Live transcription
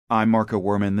I'm Marco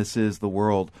Werman. This is The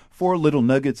World. 4 little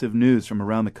nuggets of news from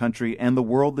around the country and the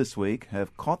world this week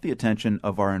have caught the attention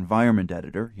of our environment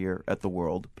editor here at The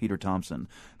World, Peter Thompson.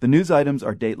 The news items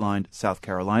are datelined South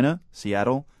Carolina,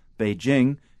 Seattle,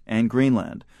 Beijing, and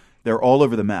Greenland. They're all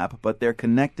over the map, but they're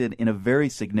connected in a very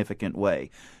significant way.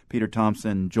 Peter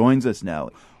Thompson joins us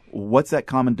now. What's that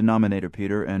common denominator,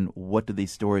 Peter, and what do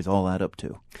these stories all add up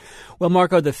to? Well,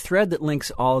 Marco, the thread that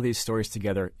links all of these stories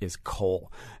together is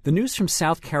coal. The news from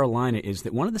South Carolina is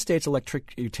that one of the state's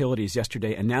electric utilities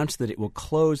yesterday announced that it will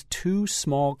close 2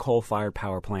 small coal-fired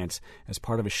power plants as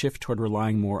part of a shift toward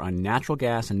relying more on natural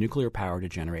gas and nuclear power to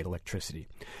generate electricity.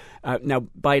 Now,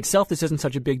 by itself, this isn't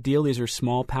such a big deal. These are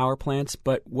small power plants,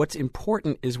 but what's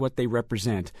important is what they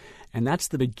represent, and that's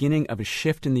the beginning of a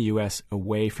shift in the U.S.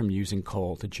 away from using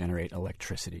coal to generate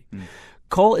electricity.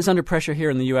 Coal is under pressure here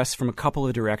in the U.S. from a couple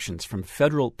of directions, from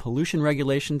federal pollution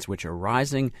regulations, which are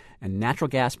rising, and natural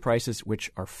gas prices, which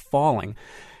are falling.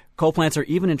 Coal plants are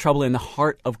even in trouble in the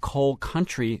heart of coal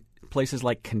country, places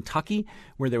like Kentucky,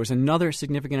 where there was another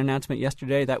significant announcement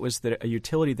yesterday. That was that a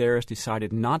utility there has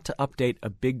decided not to update a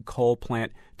big coal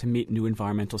plant to meet new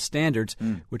environmental standards,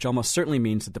 which almost certainly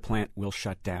means that the plant will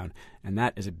shut down. And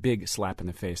that is a big slap in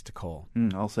the face to coal.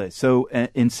 I'll say. So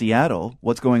in Seattle,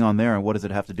 what's going on there and what does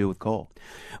it have to do with coal?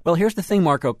 Well, here's the thing,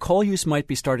 Marco. Coal use might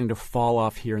be starting to fall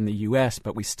off here in the U.S.,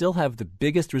 but we still have the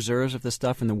biggest reserves of the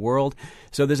stuff in the world.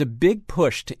 So there's a big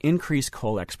push to increase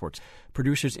coal exports.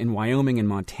 Producers in Wyoming and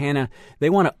Montana, they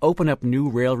want to open up new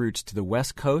rail routes to the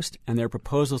West Coast, and there are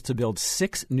proposals to build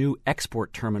 6 new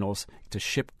export terminals to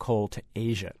ship coal to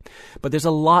Asia. But there's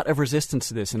a lot of resistance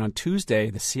to this, and on Tuesday,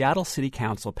 the Seattle City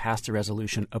Council passed a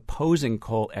resolution opposing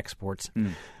coal exports.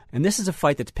 And this is a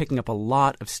fight that's picking up a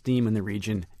lot of steam in the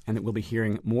region and that we'll be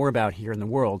hearing more about here in the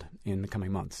world in the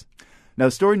coming months. Now,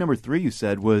 story number 3, you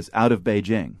said, was out of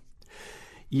Beijing.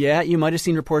 Yeah, you might have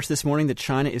seen reports this morning that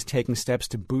China is taking steps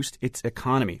to boost its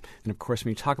economy. And of course, when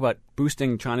you talk about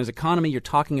boosting China's economy, you're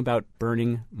talking about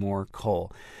burning more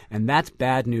coal. And that's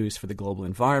bad news for the global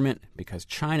environment because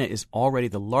China is already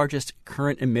the largest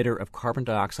current emitter of carbon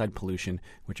dioxide pollution,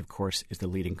 which of course is the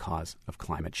leading cause of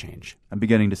climate change. I'm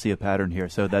beginning to see a pattern here.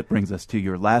 So that brings us to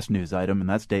your last news item, and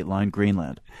that's Dateline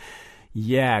Greenland.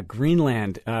 Yeah,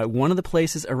 Greenland, one of the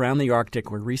places around the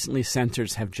Arctic where recently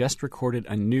sensors have just recorded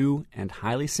a new and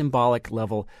highly symbolic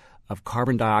level of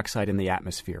carbon dioxide in the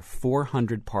atmosphere,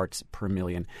 400 parts per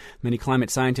million. Many climate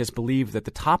scientists believe that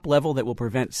the top level that will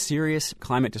prevent serious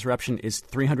climate disruption is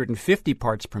 350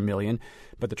 parts per million,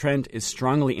 but the trend is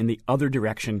strongly in the other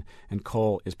direction, and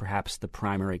coal is perhaps the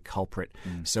primary culprit.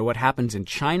 So what happens in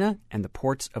China and the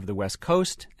ports of the West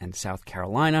Coast and South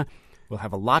Carolina will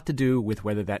have a lot to do with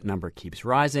whether that number keeps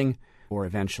rising or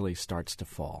eventually starts to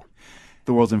fall.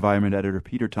 The World's Environment Editor,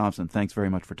 Peter Thompson, thanks very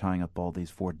much for tying up all these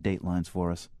 4 datelines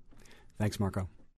for us. Thanks, Marco.